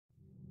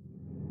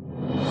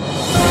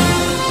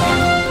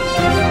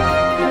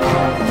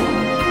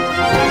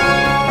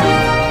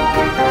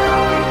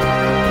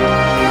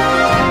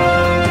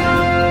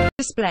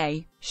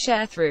display,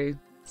 Sharethrough.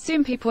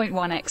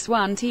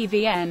 Soompi.1x1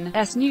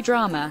 TVN's new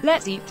drama,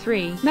 Let's Eat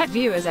 3, met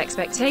viewers'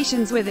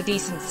 expectations with a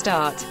decent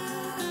start.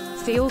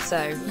 See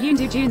also, Yoon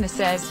Do-joon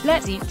says,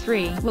 Let's Eat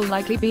 3 will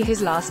likely be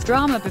his last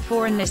drama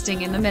before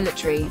enlisting in the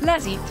military.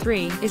 Let's Eat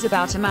 3 is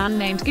about a man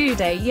named Gu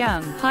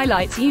Dae-young,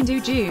 highlights Yoon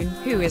Do-joon,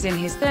 who is in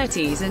his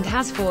 30s and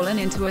has fallen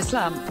into a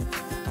slump.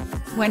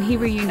 When he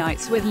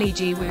reunites with Lee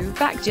Ji-woo,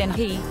 Bak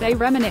Jin-hee, they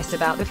reminisce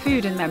about the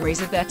food and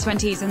memories of their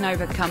 20s and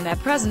overcome their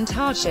present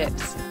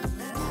hardships.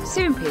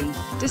 Soompi.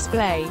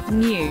 Display,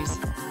 News.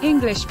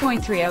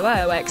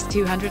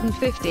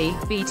 English.300x250,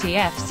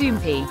 BTF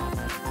Soompi.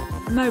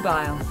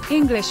 Mobile.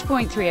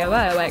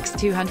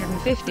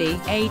 English.300x250,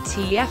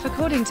 ATF.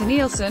 According to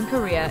Nielsen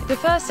Korea, the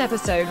first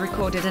episode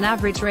recorded an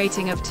average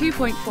rating of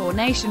 2.4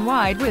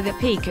 nationwide with a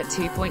peak at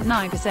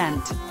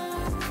 2.9%.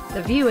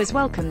 The viewers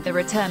welcomed the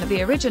return of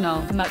the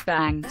original,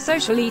 mukbang,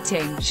 social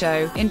eating,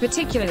 show. In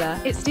particular,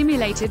 it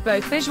stimulated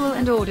both visual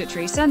and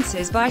auditory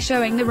senses by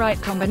showing the right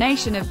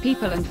combination of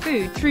people and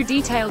food through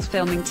detailed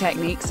filming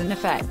techniques and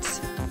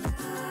effects.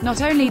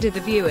 Not only did the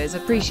viewers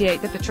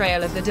appreciate the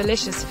portrayal of the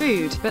delicious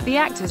food, but the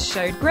actors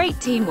showed great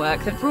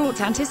teamwork that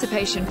brought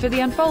anticipation for the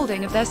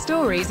unfolding of their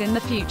stories in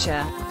the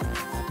future.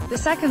 The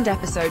second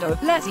episode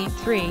of Let's Eat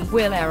 3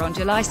 will air on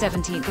July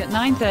 17 at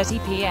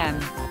 9:30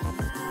 p.m.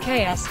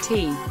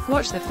 KST.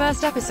 Watch the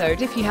first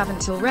episode if you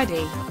haven't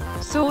already.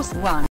 Source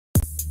 1.